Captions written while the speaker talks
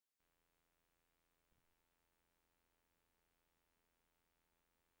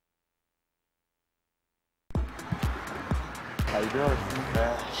How you doing?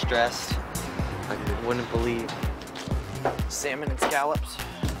 Stressed. Like you wouldn't believe. Salmon and scallops.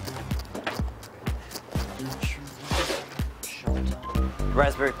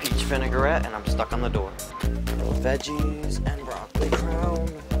 Raspberry peach vinaigrette, and I'm stuck on the door. Veggies and broccoli crown.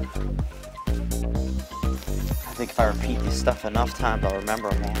 I think if I repeat this stuff enough times, I'll remember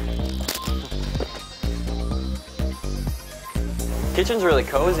them all. Kitchen's really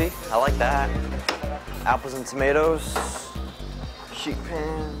cozy. I like that. Apples and tomatoes. Sheet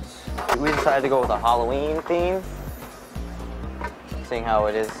pans. We decided to go with a Halloween theme. Seeing how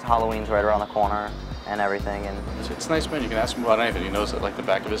it is, Halloween's right around the corner and everything. And it's nice, man. You can ask him about anything. He knows it like the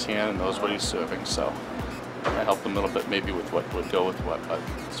back of his hand and knows what he's serving. So I helped him a little bit maybe with what would go with what, but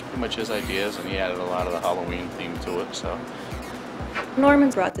it's pretty much his ideas, and he added a lot of the Halloween theme to it. So Norman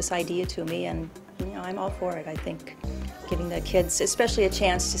brought this idea to me, and I'm all for it. I think giving the kids, especially a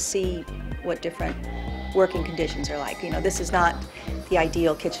chance to see what different working conditions are like. This is not the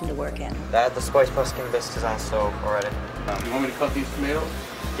ideal kitchen to work in. Add the spice pumpkin biscuits I soaked already. you want me to cut these tomatoes?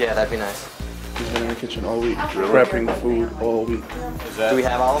 Yeah, that'd be nice. He's been in the kitchen all week, prepping the food all week. Do we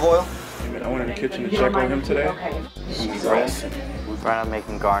have olive oil? I went in the kitchen to check on him today. Right now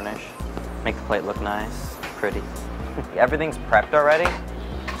making garnish. Make the plate look nice, pretty. Everything's prepped already,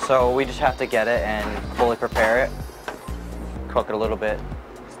 so we just have to get it and fully prepare it. Cook it a little bit.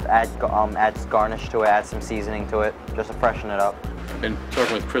 Add garnish to it, add some seasoning to it, just to freshen it up. I've been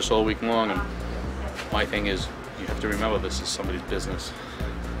talking with Chris all week long, and my thing is, you have to remember this is somebody's business.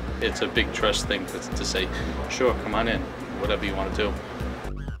 It's a big trust thing to say, sure, come on in, whatever you want to do.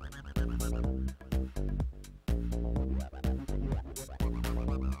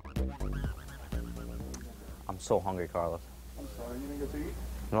 I'm so hungry, Carlos. I'm sorry, you didn't get to eat?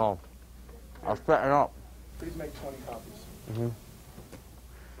 No. I'll set it up. Please make 20 copies. Mm-hmm.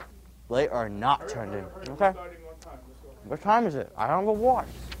 Late or not turned in. Hurry, Okay. starting on time. Let's go. What time is it? I don't have a watch.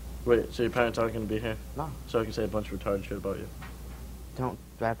 Wait, so your parents aren't going to be here? No. So I can say a bunch of retarded shit about you. Don't.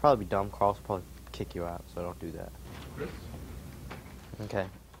 That'd probably be dumb. Carlos will probably kick you out, so don't do that. Chris? Okay.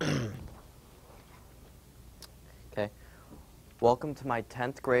 Okay. Welcome to my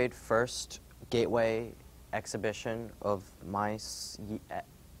 10th grade first Gateway exhibition of my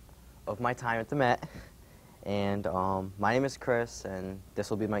time at the Met. And my name is Chris, and this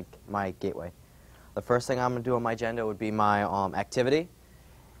will be my Gateway. The first thing I'm going to do on my agenda would be my activity.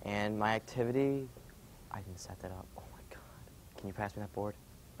 And my activity, I didn't set that up. Oh my God. Can you pass me that board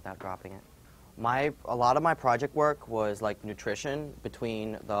without dropping it? A lot of my project work was like nutrition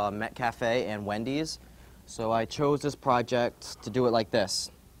between the Met Cafe and Wendy's. So I chose this project to do it like this.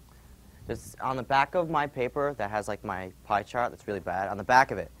 Just on the back of my paper that has like my pie chart that's really bad, on the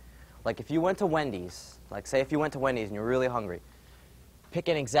back of it, like if you went to Wendy's, like say if you went to Wendy's and you're really hungry, pick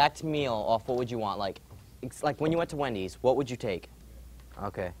an exact meal off what would you want. Like when you went to Wendy's, what would you take?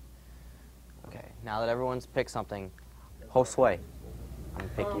 Okay. Okay, now that everyone's picked something, Josue, I'm gonna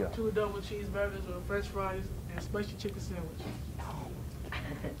pick you up. 2 double cheeseburgers with french fries and a spicy chicken sandwich.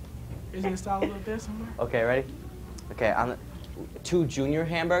 Is it solid up there somewhere? Okay, ready? Okay, 2 junior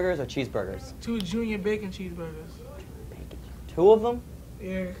hamburgers or cheeseburgers? 2 junior bacon cheeseburgers. 2 of them?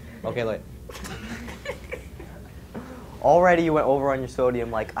 Yeah. Okay, look. Already you went over on your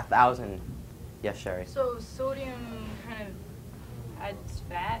sodium like 1,000. Yes, Sherry. So sodium kind of adds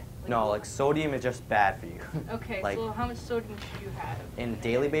fat? No, like sodium is just bad for you. Okay, like, so how much sodium should you have? in a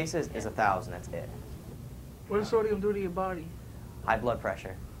daily basis is 1,000, that's it. What does sodium do to your body? High blood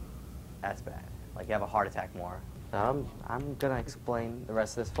pressure, that's bad. Like you have a heart attack more. I'm gonna explain the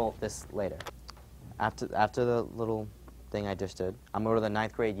rest of this later. After the little thing I just did, I'm over to the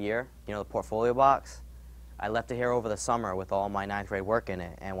 9th grade year, the portfolio box. I left it here over the summer with all my 9th grade work in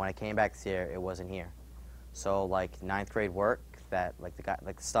it, and when I came back this year, it wasn't here. So like 9th grade work, that like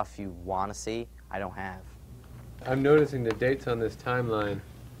the stuff you want to see, I don't have. I'm noticing the dates on this timeline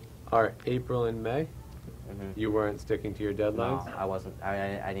are April and May. Mm-hmm. You weren't sticking to your deadlines? No, I wasn't.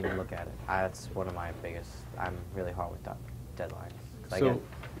 I didn't even look at it. That's one of my biggest. I'm really hard with deadlines.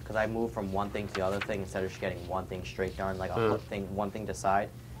 Because I move from one thing to the other thing instead of just getting one thing straight done. Like I'll put one thing aside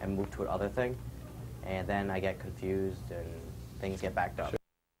and move to another thing, and then I get confused and things get backed up. Sure.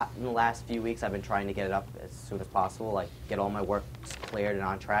 In the last few weeks, I've been trying to get it up as soon as possible, like get all my work cleared and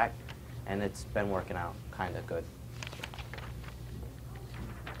on track, and it's been working out kind of good.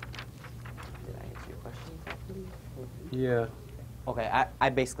 Did I answer your question? Yeah. Okay, I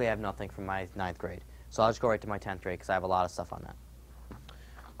basically have nothing from my 9th grade, so I'll just go right to my 10th grade because I have a lot of stuff on that.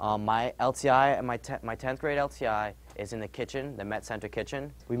 My LTI and my 10th grade LTI is in the kitchen, the Met Center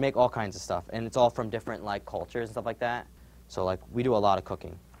kitchen. We make all kinds of stuff, and it's all from different like cultures and stuff like that. So like we do a lot of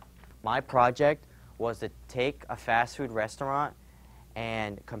cooking. My project was to take a fast food restaurant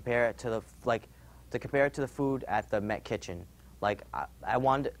and compare it to the food at the Met Kitchen. Like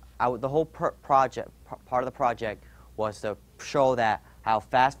the whole part of the project was to show that how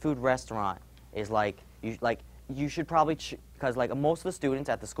fast food restaurant is you should probably, because like most of the students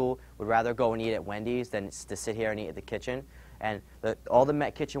at the school would rather go and eat at Wendy's than to sit here and eat at the kitchen. And all the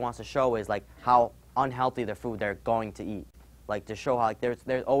Met Kitchen wants to show is like how unhealthy the food they're going to eat. Like to show how like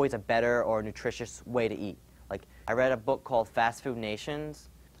there's always a better or nutritious way to eat. Like I read a book called Fast Food Nations.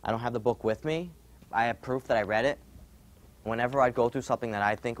 I don't have the book with me. I have proof that I read it. Whenever I'd go through something that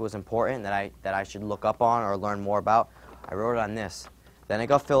I think was important that I should look up on or learn more about, I wrote it on this. Then it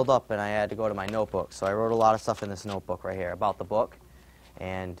got filled up and I had to go to my notebook. So I wrote a lot of stuff in this notebook right here about the book.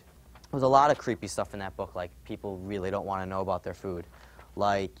 And there was a lot of creepy stuff in that book, like people really don't want to know about their food.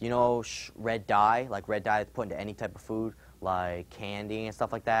 Like, you know, red dye, like red dye that's put into any type of food, like candy and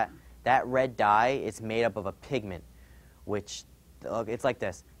stuff like that. That red dye is made up of a pigment, which, it's like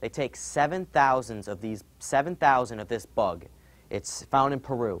this. They take 7,000 of this bug. It's found in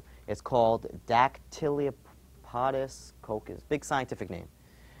Peru. It's called Dactyliopodus coccus, big scientific name.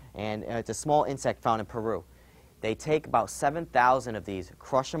 And it's a small insect found in Peru. They take about 7,000 of these,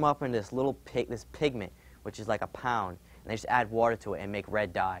 crush them up into this little this pigment, which is like a pound, and they just add water to it and make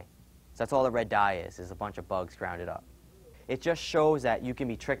red dye. So that's all the red dye is a bunch of bugs grounded up. It just shows that you can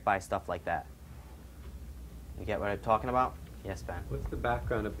be tricked by stuff like that. You get what I'm talking about? Yes, Ben. What's the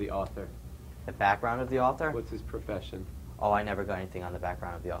background of the author? The background of the author? What's his profession? Oh, I never got anything on the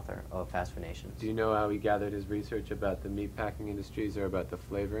background of the author of Fast Food Nations. Do you know how he gathered his research about the meatpacking industries or about the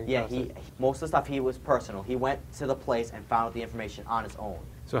flavoring Yeah, process? most of the stuff he was personal. He went to the place and found out the information on his own.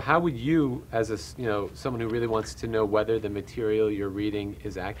 So how would you, as someone who really wants to know whether the material you're reading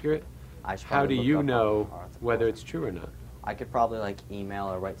is accurate, how do you know whether it's true or not? I could probably like email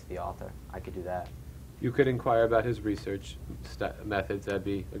or write to the author. I could do that. You could inquire about his research methods. That'd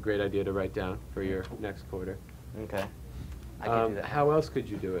be a great idea to write down for your next quarter. Okay. I could do that. How else could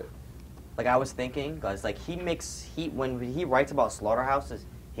you do it? Like I was thinking, because like when he writes about slaughterhouses,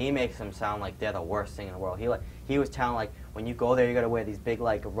 he makes them sound like they're the worst thing in the world. He was telling like when you go there, you got to wear these big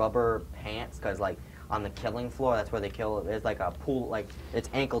like rubber pants, because like on the killing floor, that's where they kill. There's like a pool, like it's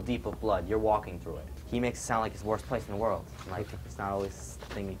ankle deep of blood. You're walking through it. He makes it sound like it's the worst place in the world. Like it's not always the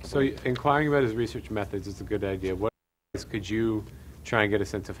thing you can do. Inquiring about his research methods is a good idea. What could you try and get a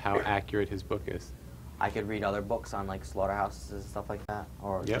sense of how accurate his book is? I could read other books on like slaughterhouses and stuff like that,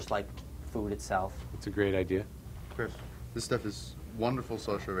 or just like food itself. It's a great idea. Chris, this stuff is wonderful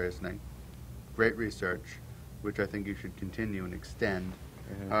social reasoning, great research, which I think you should continue and extend.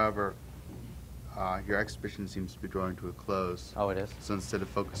 However, your exhibition seems to be drawing to a close. Oh, it is? So instead of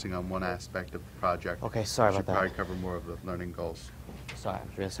focusing on one aspect of the project, okay, sorry you about should that. probably cover more of the learning goals. Sorry, I'm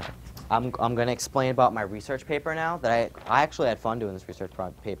really sorry. I'm going to explain about my research paper now. That I actually had fun doing this research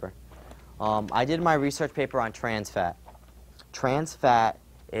paper. I did my research paper on trans fat. Trans fat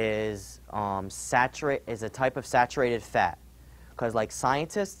is a type of saturated fat. Because like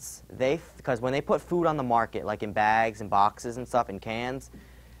scientists, because when they put food on the market, like in bags and boxes and stuff, in cans,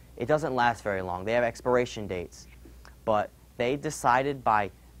 it doesn't last very long. They have expiration dates. But they decided by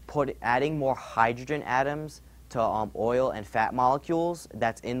adding more hydrogen atoms to oil and fat molecules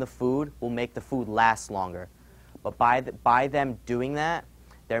that's in the food will make the food last longer. But by them doing that,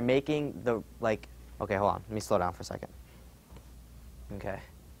 they're making okay, hold on. Let me slow down for a second. Okay.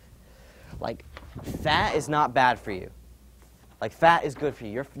 Like, fat is not bad for you. Like, fat is good for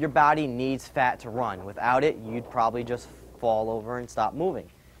you. Your body needs fat to run. Without it, you'd probably just fall over and stop moving.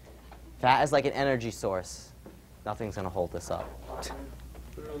 Fat is like an energy source. Nothing's going to hold this up.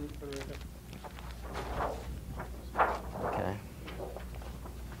 Okay.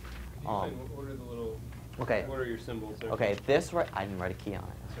 What are the little... Okay. What are your symbols there? Okay, I didn't write a key on it.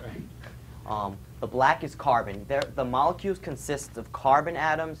 That's right. The black is carbon. The molecules consist of carbon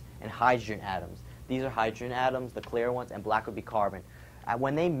atoms and hydrogen atoms. These are hydrogen atoms, the clear ones, and black would be carbon.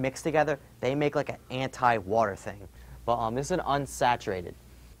 When they mix together, they make like an anti-water thing. But this is an unsaturated.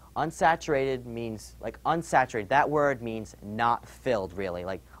 Unsaturated means, like unsaturated, that word means not filled, really.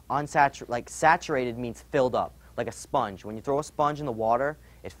 Like saturated means filled up, like a sponge. When you throw a sponge in the water,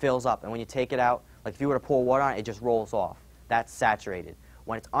 it fills up, and when you take it out, like if you were to pour water on it, it just rolls off. That's saturated.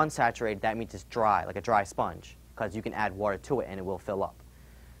 When it's unsaturated, that means it's dry, like a dry sponge, because you can add water to it and it will fill up.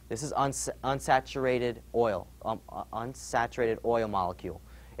 This is unsaturated oil, unsaturated oil molecule.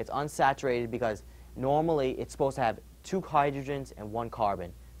 It's unsaturated because normally it's supposed to have 2 hydrogens and 1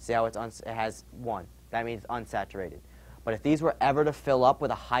 carbon. See how it has 1. That means it's unsaturated. But if these were ever to fill up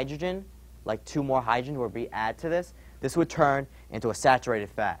with a hydrogen, like 2 more hydrogens were to be added to this would turn into a saturated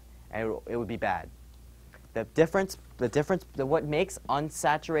fat, and it would be bad. what makes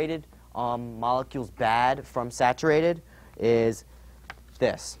unsaturated molecules bad from saturated is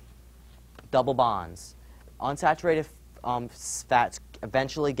this: double bonds. Unsaturated fats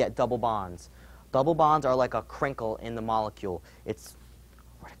eventually get double bonds. Double bonds are like a crinkle in the molecule. Where'd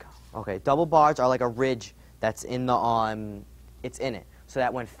it go? Okay, double bonds are like a ridge that's in the it's in it, so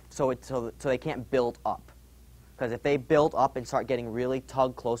that so they can't build up. Because if they build up and start getting really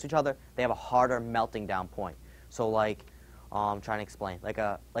tugged close to each other, they have a harder melting down point. So like, I'm trying to explain,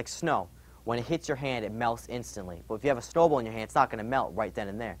 like snow. When it hits your hand, it melts instantly. But if you have a snowball in your hand, it's not going to melt right then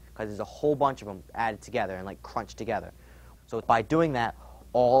and there, because there's a whole bunch of them added together and like crunched together. So by doing that,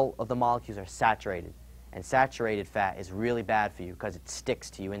 all of the molecules are saturated. And saturated fat is really bad for you because it sticks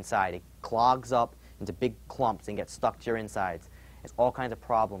to you inside. It clogs up into big clumps and gets stuck to your insides. There's all kinds of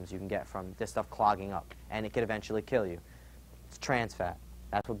problems you can get from this stuff clogging up, and it could eventually kill you. It's trans fat.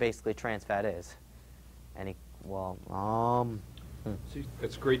 That's what basically trans fat is.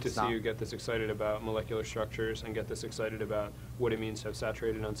 It's great to see you get this excited about molecular structures and get this excited about what it means to have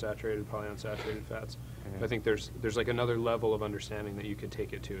saturated, unsaturated, polyunsaturated fats. I think there's like another level of understanding that you could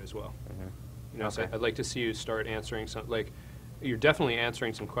take it to as well. You know, so I'd like to see you start answering some, like, you're definitely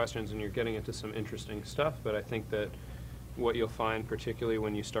answering some questions and you're getting into some interesting stuff, but I think that what you'll find, particularly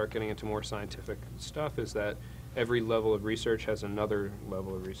when you start getting into more scientific stuff, is that every level of research has another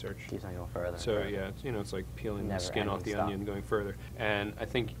level of research. Keeps on going further. So yeah, it's like peeling the skin off the stuff. onion, going further. And I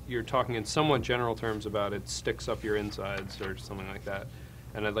think you're talking in somewhat general terms about it sticks up your insides or something like that.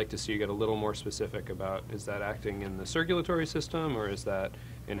 And I'd like to see you get a little more specific about, is that acting in the circulatory system, or is that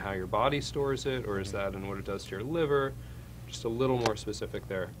in how your body stores it, or is that in what it does to your liver? Just a little more specific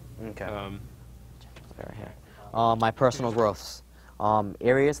there. Okay. Right here. My personal growths.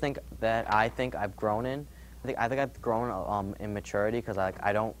 Areas that I think I've grown in. I think I've grown in maturity because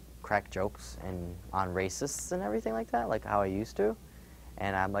I don't crack jokes on racists and everything like that, like how I used to.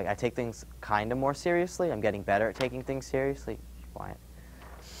 And I take things kind of more seriously. I'm getting better at taking things seriously. Quiet.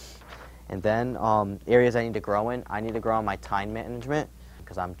 And then areas I need to grow in. I need to grow in my time management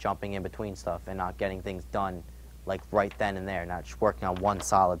because I'm jumping in between stuff and not getting things done like right then and there, not just working on one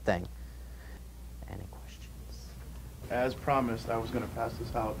solid thing. Any questions? As promised, I was going to pass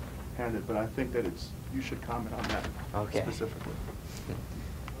this out handed, but I think that you should comment on that specifically.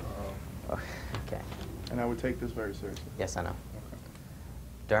 Okay. And I would take this very seriously. Yes, I know.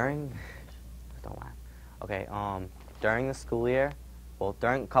 Okay. Don't laugh. Okay. During the school year, well,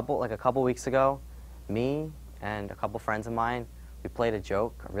 a couple weeks ago, me and a couple friends of mine, we played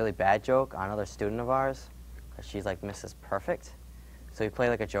a really bad joke on another student of ours. She's like Mrs. Perfect. So we played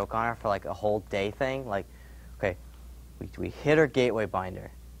like a joke on her for like a whole day thing. Like, okay, we hit her gateway binder.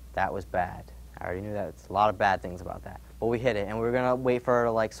 That was bad. I already knew that. It's a lot of bad things about that. But we hit it, and we were going to wait for her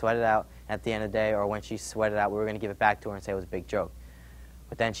to like sweat it out at the end of the day, or when she sweated out, we were going to give it back to her and say it was a big joke.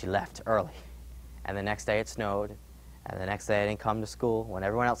 But then she left early. And the next day it snowed, and the next day I didn't come to school when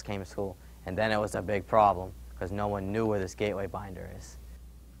everyone else came to school, and then it was a big problem because no one knew where this gateway binder is.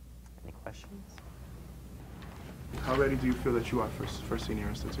 Any questions? How ready do you feel that you are for Senior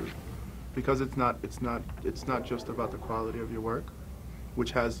Institute? Because it's not just about the quality of your work,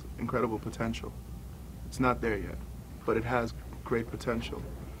 which has incredible potential. It's not there yet, but it has great potential.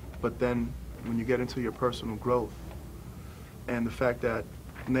 But then when you get into your personal growth and the fact that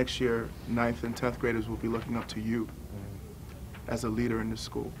next year 9th and 10th graders will be looking up to you as a leader in this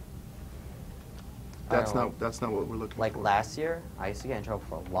school, that's not what we're looking for. Like last year, I used to get in trouble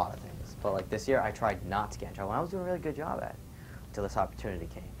for a lot of things. But like this year, I tried not to get in trouble. And I was doing a really good job at it until this opportunity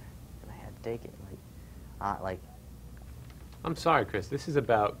came, and I had to take it. I'm sorry, Chris. This is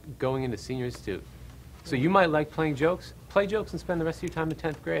about going into Senior Institute. So you might like playing jokes. Play jokes and spend the rest of your time in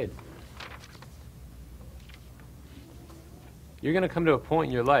 10th grade. You're going to come to a point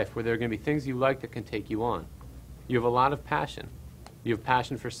in your life where there are going to be things you like that can take you on. You have a lot of passion. You have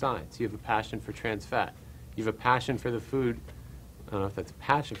passion for science. You have a passion for trans fat. You have a passion for the food. I don't know if that's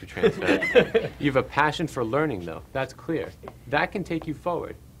passion for trans fat. You have a passion for learning, though. That's clear. That can take you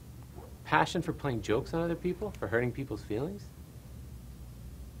forward. Passion for playing jokes on other people, for hurting people's feelings?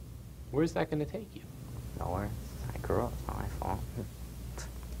 Where's that going to take you? Nowhere. I grew up. It's not my fault.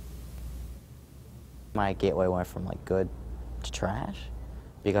 My gateway went from like good to trash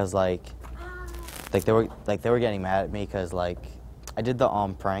because like they were getting mad at me because like I did the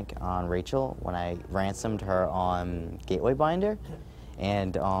prank on Rachel when I ransomed her gateway binder,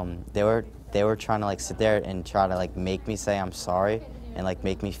 and they were trying to like sit there and try to like make me say I'm sorry and like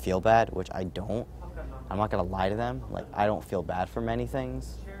make me feel bad, which I don't. I'm not gonna lie to them. Like I don't feel bad for many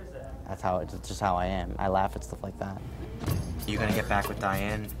things. It's just how I am. I laugh at stuff like that. You gonna get back with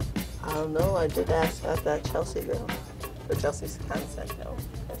Diane I don't know. I did ask about that Chelsea girl. But Chelsea kind of said no.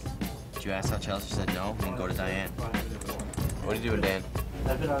 Did you ask how Chelsea said no? We can go to Diane. What are you doing, Dan?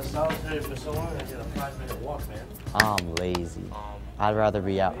 I've been on solitary for so long, I did a 5-minute walk, man. I'm lazy. I'd rather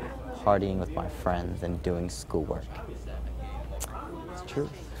be out partying with my friends than doing schoolwork. It's true.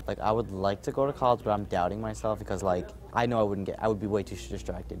 Like, I would like to go to college, but I'm doubting myself because, like, I know I would be way too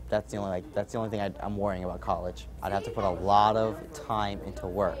distracted. That's the only thing I'm worrying about college. I'd have to put a lot of time into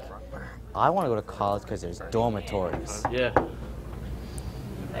work. I want to go to college because there's dormitories. Yeah.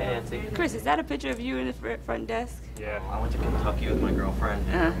 Hey, Nancy. Chris, is that a picture of you in the front desk? Yeah. I went to Kentucky with my girlfriend,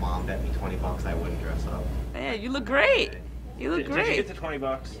 and her mom bet me $20 I wouldn't dress up. Yeah, you look great. You look great. Did you get the $20?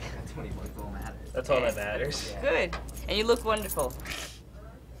 Yeah, $20 all matters. That's all that matters. Good. And you look wonderful.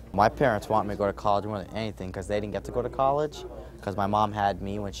 My parents want me to go to college more than anything because they didn't get to go to college because my mom had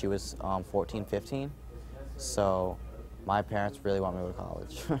me when she was 14, 15. So my parents really want me to go to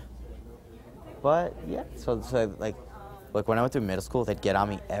college. But yeah, so like when I went through middle school, they'd get on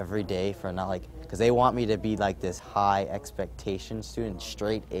me every day for not because they want me to be like this high expectation student,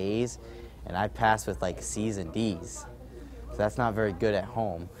 straight A's, and I pass with like C's and D's. So that's not very good at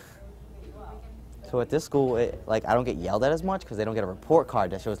home. So at this school, I don't get yelled at as much because they don't get a report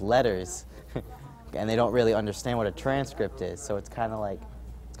card that shows letters, and they don't really understand what a transcript is. So it's kind of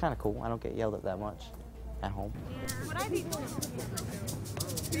cool. I don't get yelled at that much at home.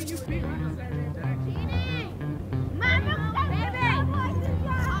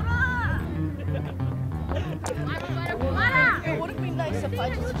 It would be nice if I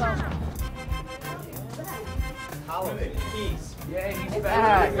just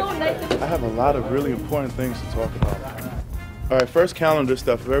I have a lot of really important things to talk about. All right, first calendar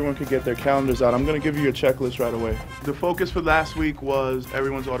stuff. If everyone could get their calendars out, I'm going to give you your checklist right away. The focus for last week was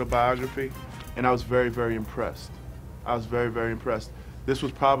everyone's autobiography, and I was very, very impressed. I was very, very impressed. This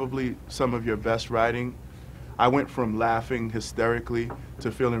was probably some of your best writing. I went from laughing hysterically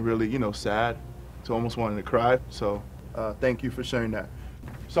to feeling really, sad, to almost wanting to cry. So thank you for sharing that.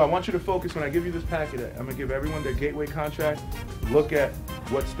 So I want you to focus when I give you this packet. I'm going to give everyone their gateway contract. Look at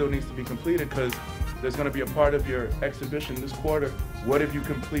what still needs to be completed because there's going to be a part of your exhibition this quarter. What have you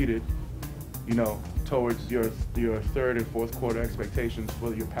completed, towards your third and fourth quarter expectations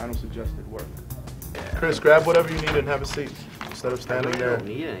for your panel suggested work? Chris, grab whatever you need and have a seat instead of standing there. I don't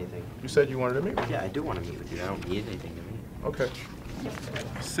need anything. You said you wanted to meet with me? Yeah, I do want to meet with you. I don't need anything to meet. Okay.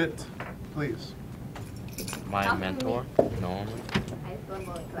 Sit, please. My mentor,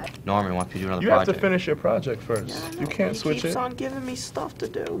 Norman wants me to do another project. You have to finish your project first. Yeah, you can't switch it. He keeps on giving me stuff to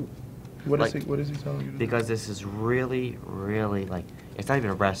do. What is he telling you to do? Because this is really, really, it's not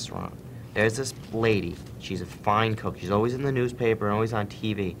even a restaurant. There's this lady. She's a fine cook. She's always in the newspaper and always on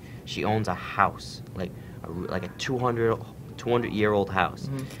TV. She owns a house, like a 200-year-old house.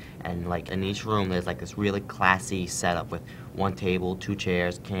 Mm-hmm. And, in each room, there's, this really classy setup with one table, 2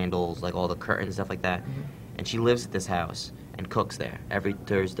 chairs, candles, all the curtains and stuff like that. Mm-hmm. And she lives at this house and cooks there every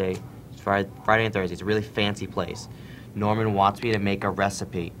Thursday, Friday and Thursday. It's a really fancy place. Norman wants me to make a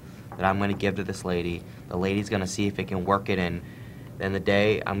recipe that I'm going to give to this lady. The lady's going to see if it can work it in. Then the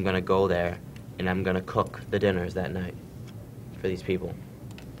day, I'm going to go there, and I'm going to cook the dinners that night for these people.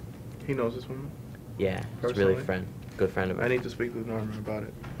 He knows this woman? Yeah, he's really good friend of mine. I need to speak with Norman about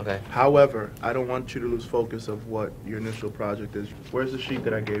it. Okay. However, I don't want you to lose focus of what your initial project is. Where's the sheet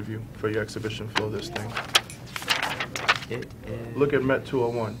that I gave you for your exhibition flow this thing? It is... Look at Met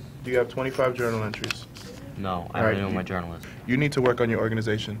 201. Do you have 25 journal entries? No, I don't know what my journal is. You need to work on your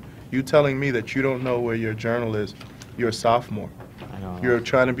organization. You telling me that you don't know where your journal is, you're a sophomore. I know. You're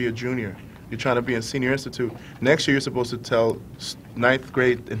trying to be a junior. You're trying to be in senior institute. Next year, you're supposed to tell 9th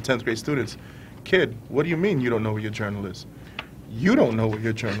grade and 10th grade students, kid, what do you mean you don't know where your journal is? You don't know where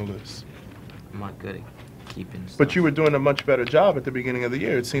your journal is. I'm not good at keeping stuff. But you were doing a much better job at the beginning of the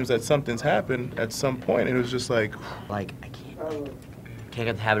year. It seems that something's happened at some point, and it was just like... I can't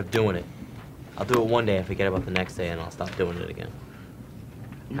get the habit of doing it. I'll do it one day, I forget about the next day, and I'll stop doing it again.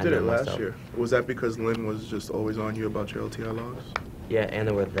 You did it last year. Was that because Lynn was just always on you about your LTI logs? Yeah, and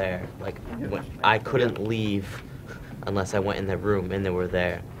they were there. I couldn't leave unless I went in their room, and they were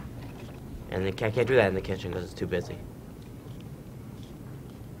there. And I can't do that in the kitchen because it's too busy.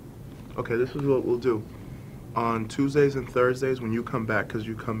 Okay, this is what we'll do. On Tuesdays and Thursdays, when you come back, because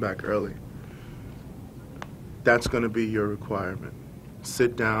you come back early, that's going to be your requirement.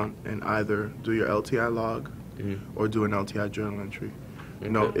 Sit down and either do your LTI log or do an LTI journal entry.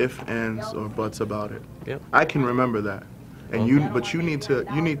 No ifs, ands, or buts about it. Yep. I can remember that. And but you need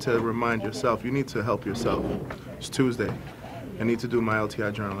to remind yourself. You need to help yourself. It's Tuesday. I need to do my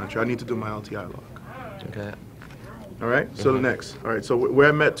LTI journal entry. I need to do my LTI log. Okay. All right, so the next. All right, so we're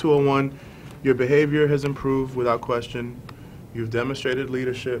at Met 201. Your behavior has improved without question. You've demonstrated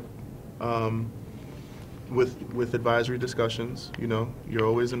leadership with advisory discussions. You know, you're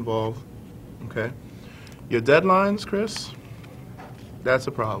always involved. Okay. Your deadlines, Chris, that's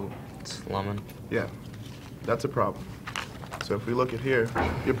a problem. Slumming. Yeah, that's a problem. So if we look at here,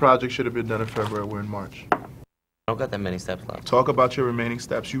 your project should have been done in February. We're in March. I don't got that many steps left. Talk about your remaining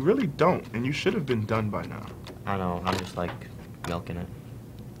steps. You really don't, and you should have been done by now. I know, I'm just like milking it.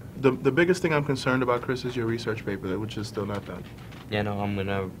 The biggest thing I'm concerned about, Chris, is your research paper, which is still not done. Yeah, no, I'm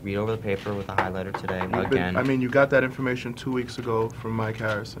gonna read over the paper with a highlighter today again. I mean, you got that information 2 weeks ago from Mike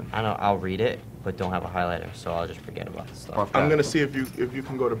Harrison. I know, I'll read it, but don't have a highlighter, so I'll just forget about the stuff. I'm gonna see if you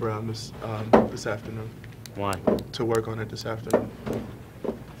can go to Brown this afternoon. Why? To work on it this afternoon.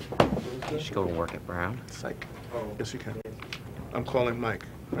 You should go to work at Brown. Psych. Yes, you can. I'm calling Mike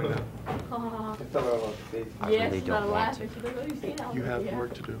right now. I really don't want to. You have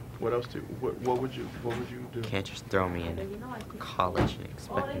work to do. What else what would you do? You can't just throw me in college and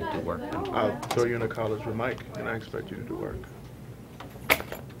expect me to do work. I'll throw you in a college with Mike, and I expect you to do work.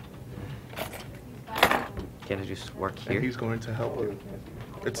 Can't I just work here? And he's going to help you.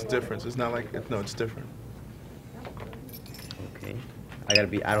 It's a difference. It's not like, no, it's different. Okay. I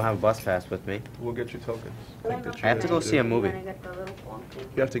don't have a bus pass with me. We'll get you tokens. I have to go see a movie.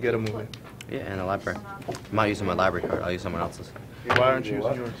 You have to get a movie. Yeah, in the library. I'm not using my library card. I'll use someone else's. Why aren't you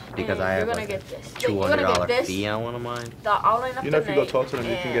using yours? Because I have like a $200 fee on one of mine. You know, if you go talk to them,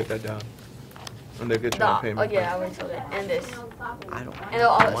 you can get that down. And they'll get you on payment. Oh yeah, I already told it. And this. I don't And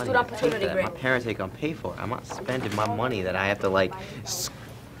have student money to opportunity take that. grant. My parents ain't gonna pay for it. I'm not spending my money that I have to like.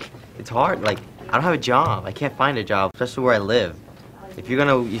 It's hard. Like I don't have a job. I can't find a job, especially where I live. If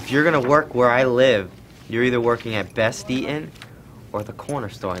you're gonna work where I live, you're either working at Best Eaten or the corner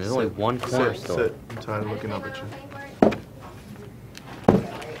store. And there's only one corner store. Sit. I'm tired of looking up at you.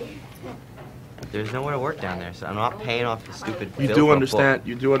 There's nowhere to work down there, so I'm not paying off the stupid bill You for do a understand. book.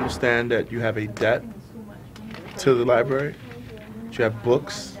 You do understand that you have a debt to the library. That you have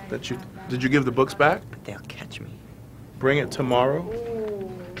books that you. Did you give the books back? But they'll catch me. Bring it tomorrow.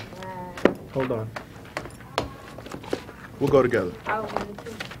 Hold on. We'll go together. I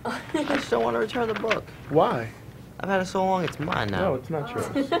just don't want to return the book. Why? I've had it so long, it's mine now. No, it's not yours.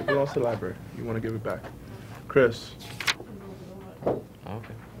 It belongs to the library. You want to give it back. Chris.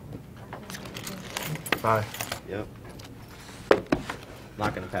 Okay. Bye. Yep. I'm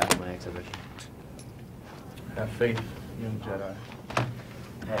not gonna pass my exhibition. Have faith, young Jedi.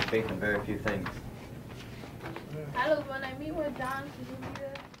 I have faith in very few things. Hello, when I meet with John, should you be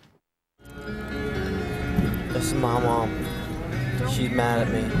there? This is my mom. She's mad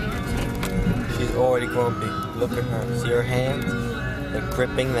at me. She's already grumpy. Look at her. See her hands? Like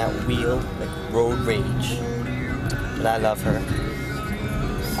gripping that wheel like road rage. But I love her.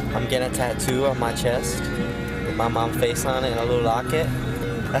 I'm getting a tattoo on my chest with my mom's face on it and a little locket.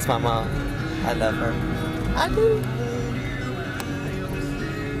 That's my mom. I love her. I do.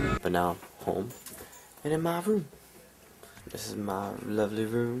 But now I'm home and in my room. This is my lovely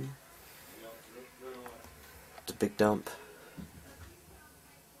room. It's a big dump.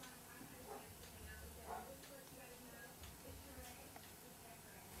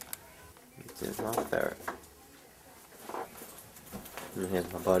 Here's my ferret. And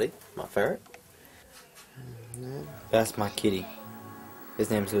here's my buddy, my ferret. That's my kitty. His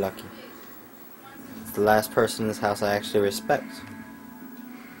name's Lucky. It's the last person in this house I actually respect.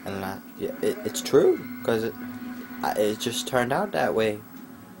 And it's true, because it just turned out that way.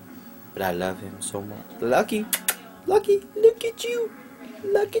 But I love him so much. Lucky! Lucky! Look at you!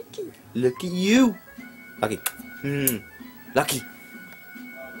 Look at you! Look at you! Lucky! Lucky!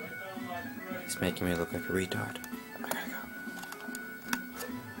 He's making me look like a retard. I gotta go.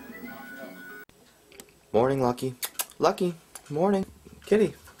 Morning, Lucky. Lucky! Morning.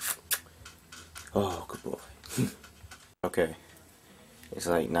 Kitty. Oh, good boy. Okay. It's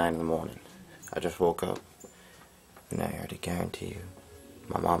like 9 in the morning. I just woke up. And I already guarantee you,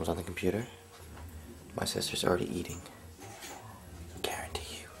 my mom's on the computer. My sister's already eating.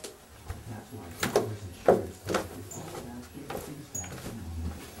 Guarantee you.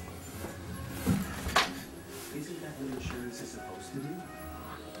 Isn't that what insurance is supposed to do?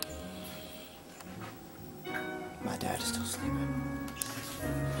 My dad is still sleeping.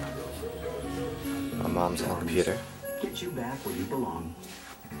 My mom's on the computer. Get you back where you belong.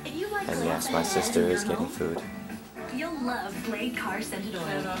 If you like And yes, my sister is getting food. You'll love Glade Car Scented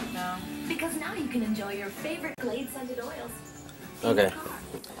Oil. Because now you can enjoy your favorite Glade Scented Oils. Okay.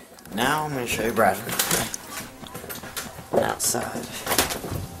 Now I'm going to show you Bradford. Outside.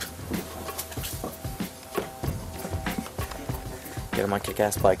 Get on my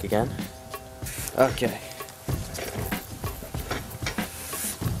kick-ass bike again. Okay.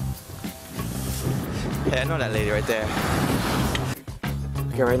 Hey, I know that lady right there.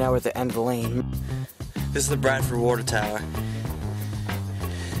 Okay, right now we're at the end of the lane. This is the Bradford Water Tower.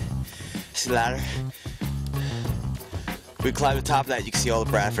 See the ladder? We climb the top of that, you can see all the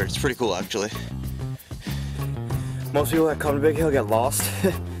Bradford. It's pretty cool, actually. Most people that come to Big Hill get lost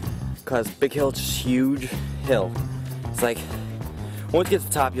because Big Hill is just a huge hill. It's like, once you get to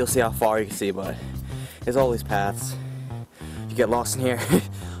the top, you'll see how far you can see, but there's all these paths. You get lost in here,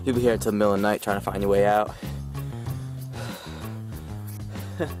 you'll be here until the middle of the night trying to find your way out.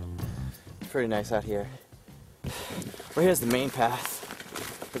 Pretty nice out here. Right here's the main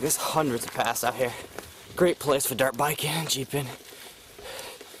path. But there's hundreds of paths out here. Great place for dirt biking and jeeping.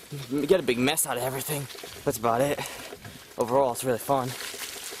 You get a big mess out of everything. That's about it. Overall, it's really fun.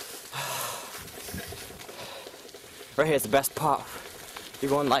 Right here's the best part. You're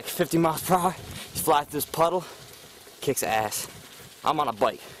going like 50 miles per hour, you fly through this puddle, kicks ass. I'm on a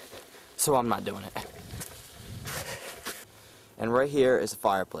bike, so I'm not doing it. And right here is a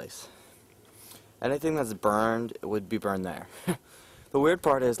fireplace. Anything that's burned would be burned there. The weird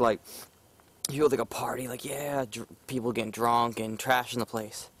part is, like, you go to like a party, like, yeah, people getting drunk and trash in the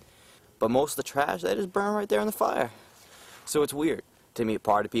place. But most of the trash, they just burn right there in the fire. So it's weird to meet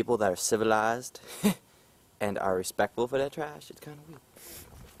party people that are civilized and are respectful for their trash. It's kind of weird.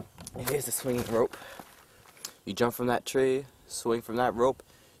 And here's the swinging rope. You jump from that tree, swing from that rope,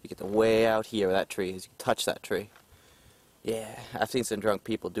 you get the way out here where that tree is. You touch that tree. Yeah, I've seen some drunk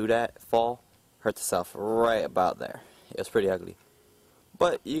people do that, fall, hurt themselves right about there. It was pretty ugly.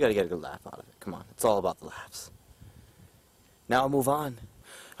 But you gotta get a good laugh out of it. Come on, it's all about the laughs. Now I'll move on.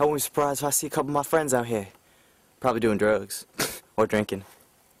 I won't be surprised if I see a couple of my friends out here. Probably doing drugs. Or drinking.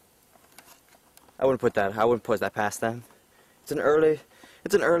 I wouldn't put that past them. It's an early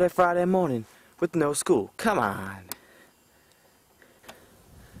Friday morning with no school. Come on.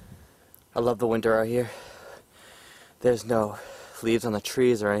 I love the winter out here. There's no leaves on the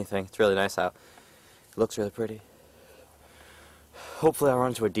trees or anything. It's really nice out. It looks really pretty. Hopefully I'll run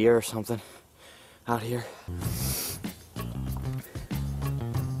into a deer or something out here.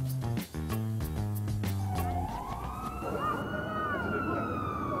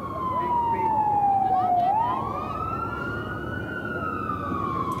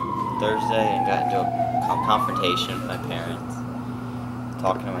 Thursday and got into a confrontation with my parents,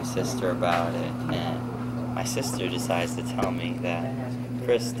 talking to my sister about it, and my sister decides to tell me that,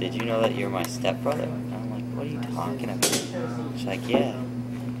 Chris, did you know that you're my stepbrother? And I'm like, what are you talking about? She's like, yeah,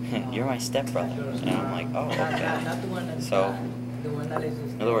 you're my stepbrother. And I'm like, oh, okay. So,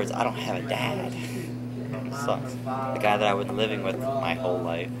 in other words, I don't have a dad. It sucks. The guy that I've been living with my whole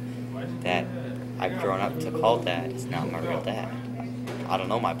life, that I've grown up to call dad, is not my real dad. I don't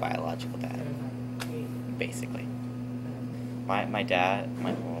know my biological dad, basically. My dad,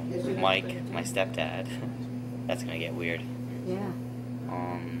 Mike, my stepdad, that's gonna get weird. Yeah.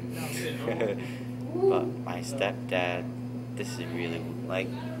 But my stepdad, this is really, like,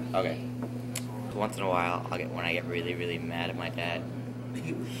 okay. Once in a while, when I get really, really mad at my dad,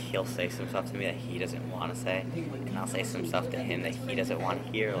 he'll say some stuff to me that he doesn't want to say, and I'll say some stuff to him that he doesn't want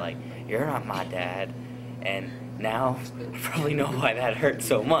to hear, like, you're not my dad, and now I probably know why that hurt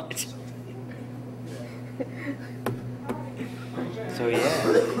so much. So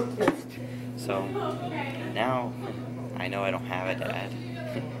yeah. So now I know I don't have a dad.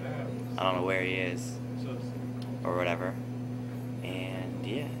 I don't know where he is or whatever. And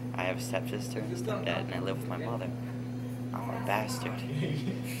yeah, I have a stepsister and a stepdad, and I live with my mother. I'm a bastard.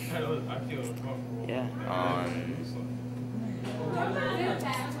 Yeah.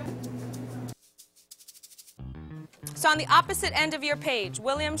 So on the opposite end of your page,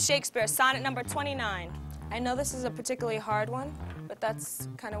 William Shakespeare, sonnet number 29. I know this is a particularly hard one, but that's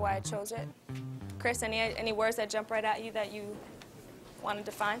kind of why I chose it. Chris, any words that jump right at you that you want to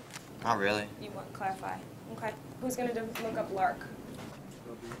define? Not really. You want to clarify? Okay. Who's going to look up lark?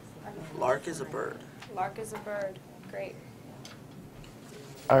 Lark is a bird. Lark is a bird. Great.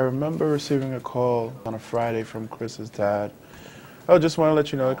 I remember receiving a call on a Friday from Chris's dad. Oh, just want to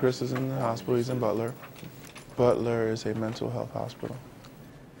let you know that Chris is in the hospital. He's in Butler. Butler is a mental health hospital.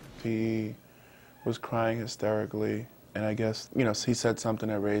 He was crying hysterically, and I guess, he said something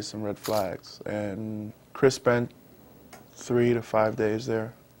that raised some red flags. And Chris spent 3 to 5 days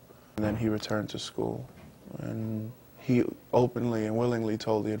there, and then he returned to school. And he openly and willingly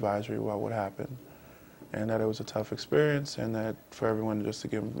told the advisory about what happened, and that it was a tough experience, and that for everyone just to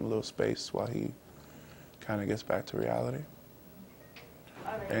give him a little space while he kind of gets back to reality.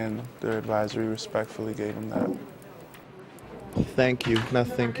 And the advisory respectfully gave him that. Thank you. No,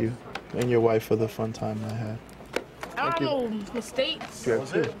 thank you. And your wife for the fun time I had. I don't know mistakes. You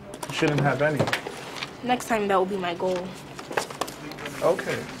have two. You shouldn't have any. Next time that will be my goal.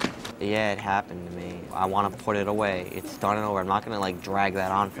 Okay. Yeah, it happened to me. I want to put it away. It's done and over. I'm not going to like drag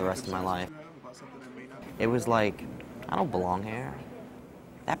that on for the rest of my life. It was like, I don't belong here.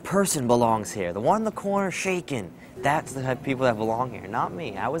 That person belongs here. The one in the corner shaking. That's the type of people that belong here, not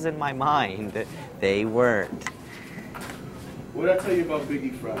me. I was in my mind. They weren't. What did I tell you about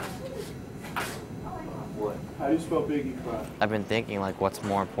Biggie Fry? What? How do you spell Biggie Fry? I've been thinking, like, what's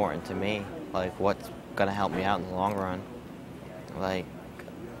more important to me? Like, what's going to help me out in the long run? Like,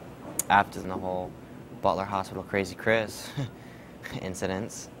 after the whole Butler Hospital Crazy Chris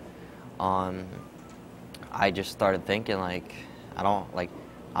incidents, I just started thinking, like, I don't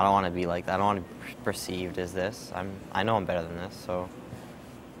want to be like that. I don't want to be perceived as this. I know I'm better than this, so.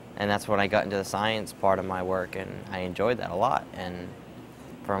 And that's when I got into the science part of my work, and I enjoyed that a lot. And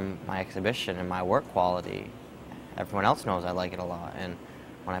from my exhibition and my work quality, everyone else knows I like it a lot. And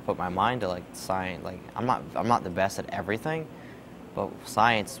when I put my mind to like science, like I'm not the best at everything, but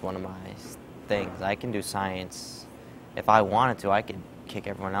science is one of my things. I can do science. If I wanted to, I could kick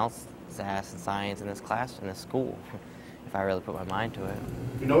everyone else's ass in science in this class, in this school, if I really put my mind to it.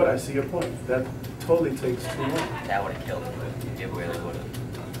 You know what? I see your point. That totally takes too long. That would have killed me. It really would have.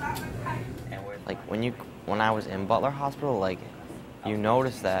 Like when I was in Butler Hospital, like you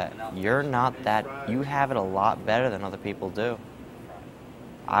notice that you're not that. You have it a lot better than other people do.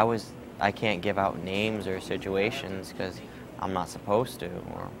 I can't give out names or situations because I'm not supposed to,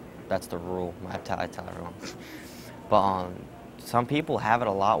 or that's the rule. I tell everyone. But some people have it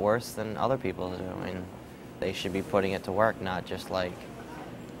a lot worse than other people do, and they should be putting it to work, not just like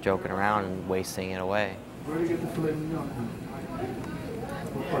joking around and wasting it away. Where do you get the filet mignon?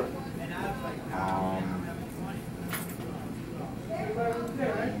 What part?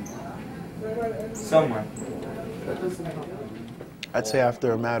 Somewhere. I'd say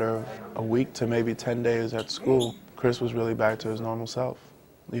after a matter of a week to maybe 10 days at school, Chris was really back to his normal self.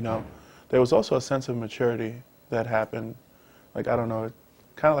 You know, there was also a sense of maturity that happened. Like, I don't know,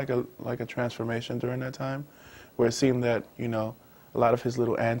 kind of like a transformation during that time, where it seemed that, you know, a lot of his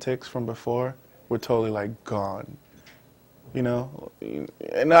little antics from before were totally like gone. You know,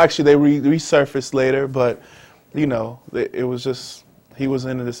 and actually they resurfaced later, but you know, it was just, he was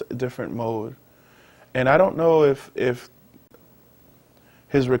in this different mode. And I don't know if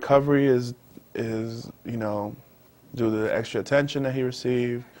his recovery is you know, due to the extra attention that he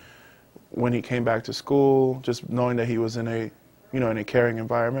received when he came back to school, just knowing that he was in a, you know, in a caring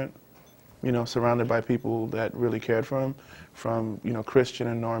environment, you know, surrounded by people that really cared for him, from, you know, Christian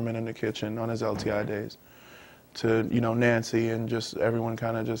and Norman in the kitchen on his LTI days, to, you know, Nancy and just everyone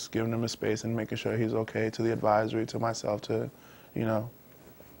kind of just giving him a space and making sure he's okay, to the advisory, to myself, to, you know,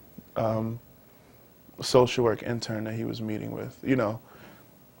 social work intern that he was meeting with. You know,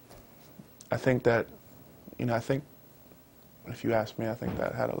 I think that, you know, I think, if you ask me, I think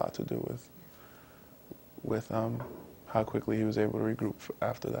that had a lot to do with how quickly he was able to regroup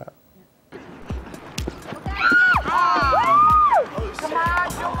after that. Come on,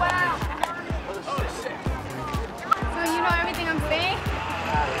 Joel! So you know everything I'm saying?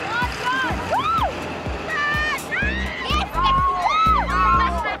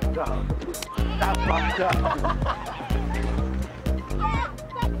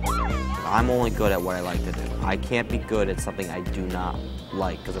 I'm only good at what I like to do. I can't be good at something I do not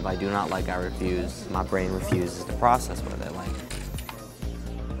like, because if I do not like, I refuse. My brain refuses to process with it. Like,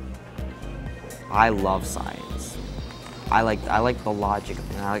 I love science. I like the logic of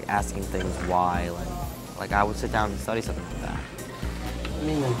things. I like asking things why. Like I would sit down and study something like that. I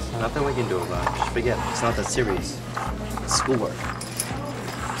mean, there's nothing we can do about it. Just forget it. It's not that serious. It's schoolwork.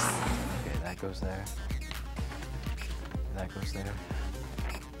 Okay, that goes there. That goes there.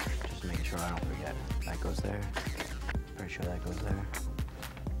 Just making sure I don't forget. That goes there. Pretty sure that goes there.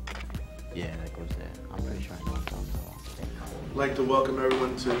 Yeah, that goes there. I'm pretty sure I know what I'm talking about. I'd like to welcome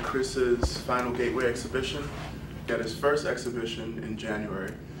everyone to Chris's final Gateway exhibition. At his first exhibition in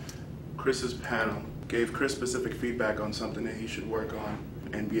January, Chris's panel gave Chris specific feedback on something that he should work on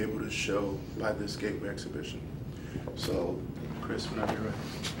and be able to show by this Gateway exhibition. So, Chris, whenever you're ready.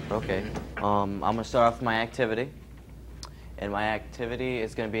 Okay. I'm gonna start off with my activity. And my activity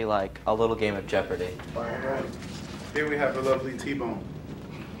is gonna be like a little game of Jeopardy. All right. Here we have a lovely T-bone.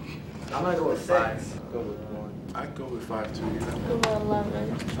 I'm gonna go with 6. Go with 1. I'd go with 5 too. Go with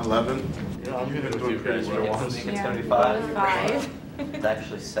 11. 11? Yeah, I'm gonna do pretty well. I think it's gonna be Go 5. with 5. It's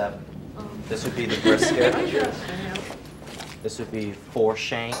actually 7. This would be the brisket. This would be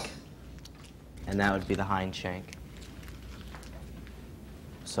foreshank. And that would be the hind shank.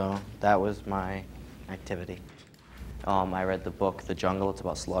 So that was my activity. I read the book The Jungle. It's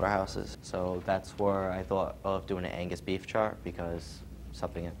about slaughterhouses. So that's where I thought of doing an Angus beef chart, because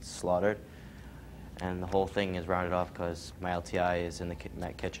something gets slaughtered. And the whole thing is rounded off because my LTI is in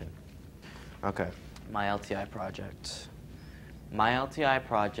that kitchen. Okay, my LTI project. My LTI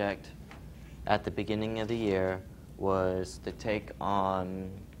project at the beginning of the year was to take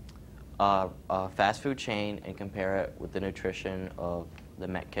on a fast food chain and compare it with the nutrition of the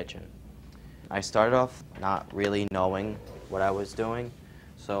Met Kitchen. I started off not really knowing what I was doing,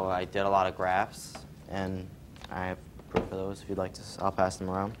 so I did a lot of graphs, and I have proof of those if you'd like to. I'll pass them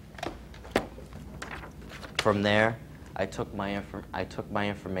around. From there, I took my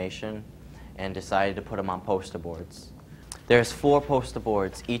information and decided to put them on poster boards. There's 4 poster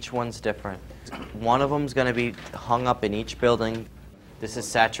boards. Each one's different. One of them's going to be hung up in each building. This is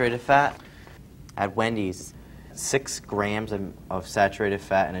saturated fat. At Wendy's, 6 grams of saturated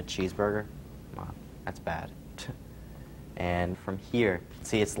fat in a cheeseburger. Wow, that's bad. And from here,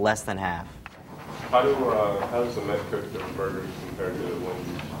 see, it's less than half. How does the Met cook their burgers compared to the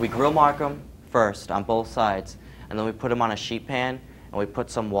Wendy's? We grill mark them first on both sides, and then we put them on a sheet pan, and we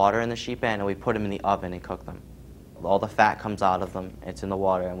put some water in the sheet pan, and we put them in the oven and cook them. All the fat comes out of them, it's in the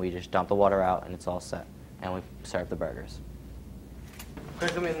water, and we just dump the water out, and it's all set. And we serve the burgers.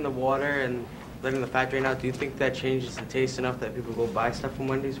 Cooking them in the water and letting the fat drain out, do you think that changes the taste enough that people go buy stuff from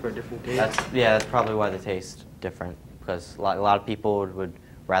Wendy's for a different taste? That's probably why they taste different, because a lot of people would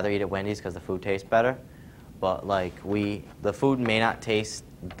rather eat at Wendy's because the food tastes better. But like the food may not taste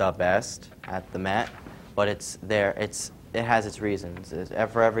the best at the Met, but it's there. It has its reasons.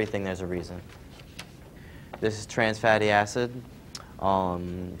 For everything, there's a reason. This is trans fatty acid.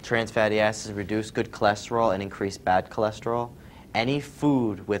 Trans fatty acids reduce good cholesterol and increase bad cholesterol. Any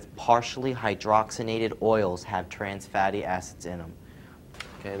food with partially hydrogenated oils have trans fatty acids in them.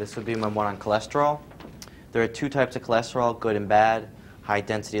 Okay, this would be my one on cholesterol. There are 2 types of cholesterol, good and bad.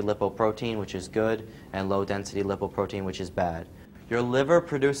 High-density lipoprotein, which is good, and low-density lipoprotein, which is bad. Your liver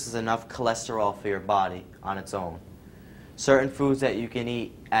produces enough cholesterol for your body on its own. Certain foods that you can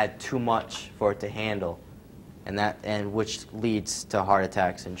eat add too much for it to handle, and which leads to heart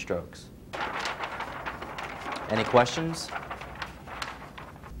attacks and strokes. Any questions?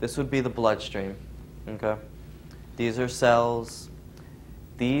 This would be the bloodstream. Okay. These are cells.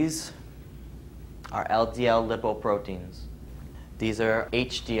 These are LDL lipoproteins. These are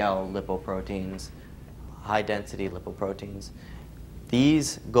HDL lipoproteins, high-density lipoproteins.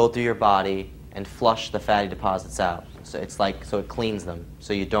 These go through your body and flush the fatty deposits out. So it's like, so it cleans them,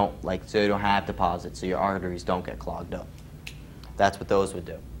 so you don't have deposits, so your arteries don't get clogged up. That's what those would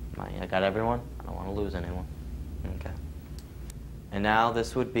do. I got everyone? I don't want to lose anyone. Okay. And now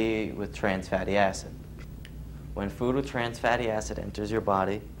this would be with trans fatty acid. When food with trans fatty acid enters your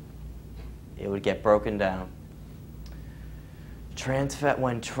body, it would get broken down.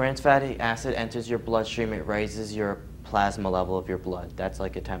 When trans fatty acid enters your bloodstream, it raises your plasma level of your blood. That's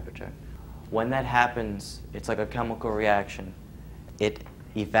like a temperature. When that happens, it's like a chemical reaction. It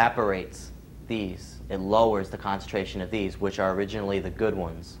evaporates these. It lowers the concentration of these, which are originally the good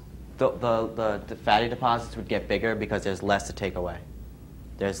ones. The fatty deposits would get bigger because there's less to take away.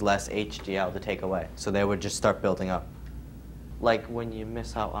 There's less HDL to take away. So they would just start building up. Like when you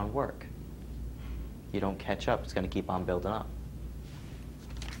miss out on work. You don't catch up. It's going to keep on building up.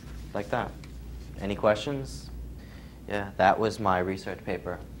 Like that. Any questions? Yeah, that was my research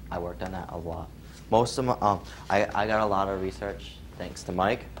paper. I worked on that a lot. Most of my, I got a lot of research thanks to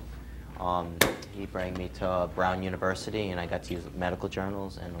Mike. He brought me to Brown University, and I got to use medical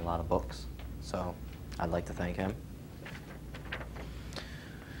journals and a lot of books. So I'd like to thank him.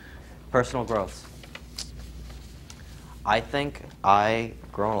 Personal growth. I think I've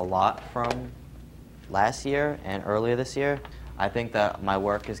grown a lot from last year and earlier this year. I think that my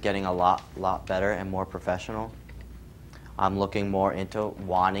work is getting a lot better and more professional. I'm looking more into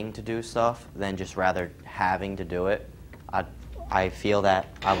wanting to do stuff than just rather having to do it. I feel that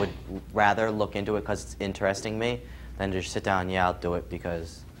I would rather look into it because it's interesting me than just sit down and, yeah, I'll do it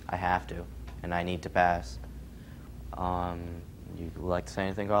because I have to and I need to pass. You would like to say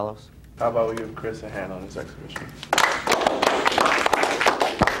anything, Carlos? How about we give Chris a hand on his exhibition?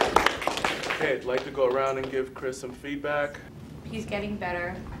 Okay, I'd like to go around and give Chris some feedback. He's getting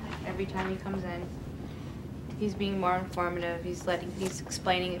better every time he comes in. He's being more informative. He's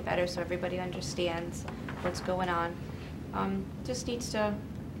explaining it better so everybody understands what's going on. Just needs to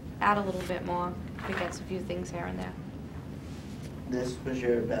add a little bit more. Forgets a few things here and there. This was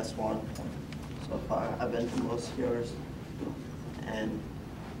your best one so far. I've been to most of yours, and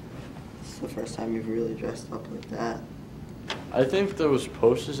it's the first time you've really dressed up like that. I think those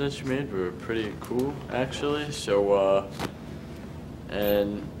posters that you made were pretty cool, actually. So,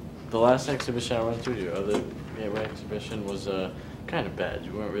 and the last exhibition I went to, your other Gateway exhibition, was kind of bad.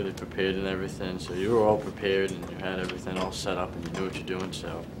 You weren't really prepared and everything, so you were all prepared and you had everything all set up and you knew what you're doing,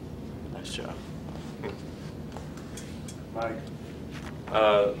 so nice job. Mike?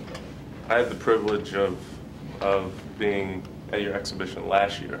 I had the privilege of being at your exhibition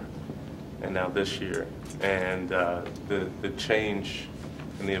last year and now this year, and the change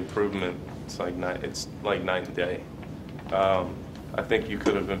and the improvement, it's like night and day. I think you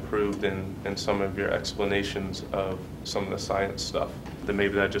could have improved in some of your explanations of some of the science stuff. That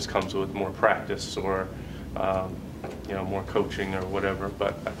maybe that just comes with more practice or you know, more coaching or whatever,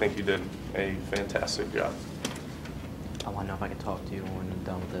 but I think you did a fantastic job. I want to know if I can talk to you when I'm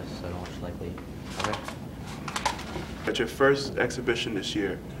done with this, so I don't just like leave. Okay? At your first exhibition this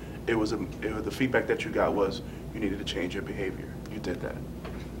year, the feedback that you got was you needed to change your behavior. You did that.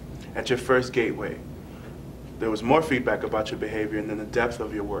 At your first Gateway, there was more feedback about your behavior and then the depth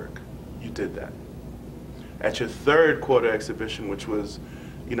of your work. You did that. At your third quarter exhibition, which was,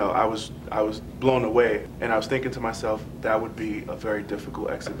 you know, I was blown away, and I was thinking to myself, that would be a very difficult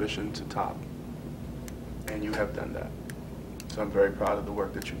exhibition to top. And you have done that. So I'm very proud of the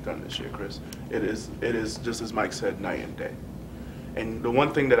work that you've done this year, Chris. It is just as Mike said, night and day. And the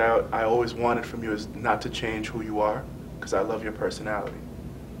one thing that I always wanted from you is not to change who you are, because I love your personality.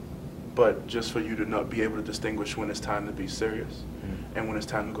 But just for you to not be able to distinguish when it's time to be serious and when it's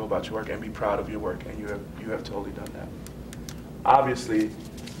time to go about your work and be proud of your work, and you have totally done that. Obviously,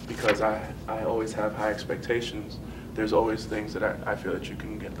 because I always have high expectations, there's always things that I feel that you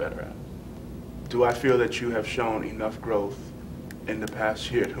can get better at. Do I feel that you have shown enough growth in the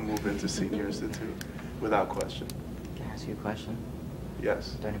past year to move into Senior Institute? Without question. Can I ask you a question?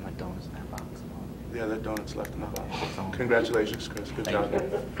 Yes. Are there any more donuts in that box? Yeah, there are donuts left in the box. Congratulations, Chris. Good job.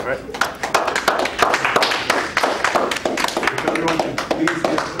 All right. If everyone can please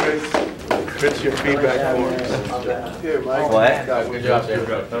give Chris your feedback forms. Here, Mike. What? Good job. Good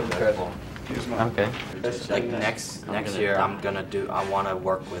job. Okay. Like next year, I want to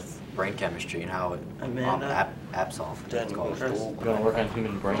work with brain chemistry and how it Absol. It's called. We're gonna work on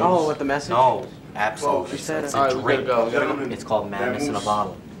human brains. Oh, with the message? No, Absol. It's a drink. It's called Madness in a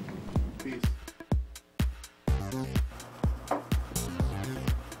Bottle.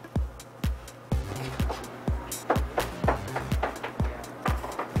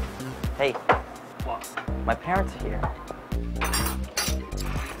 Hey, my parents are here.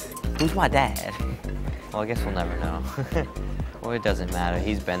 Who's my dad? Well, I guess we'll never know. Well, it doesn't matter.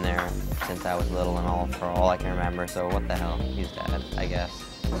 He's been there since I was little and all, for all I can remember, so what the hell? He's dad, I guess.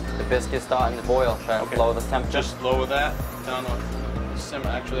 The biscuit's starting to boil. Try to lower the temperature. Just lower that down on simmer.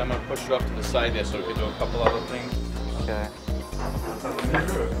 Actually, I'm going to push it up to the side there so we can do a couple other things. Okay.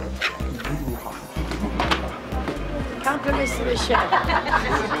 Compliments to the chef.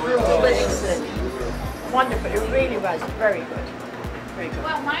 Delicious. Wonderful. It really was very good. Very good.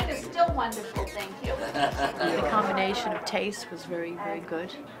 Well, mine is still wonderful, thank you. The combination of taste was very, very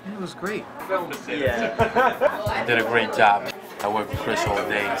good. It was great. Yeah. Did a great job. I worked with Chris all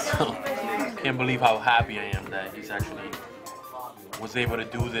day, so can't believe how happy I am that he's actually was able to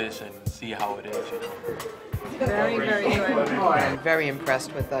do this and see how it is, you know. Very, very good. I'm very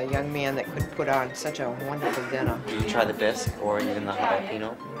impressed with a young man that could put on such a wonderful dinner. Did you try the bisque or even the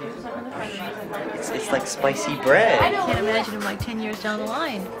jalapeno? It's like spicy bread. I can't imagine him like 10 years down the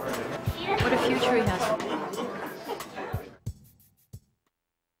line. What a future he has.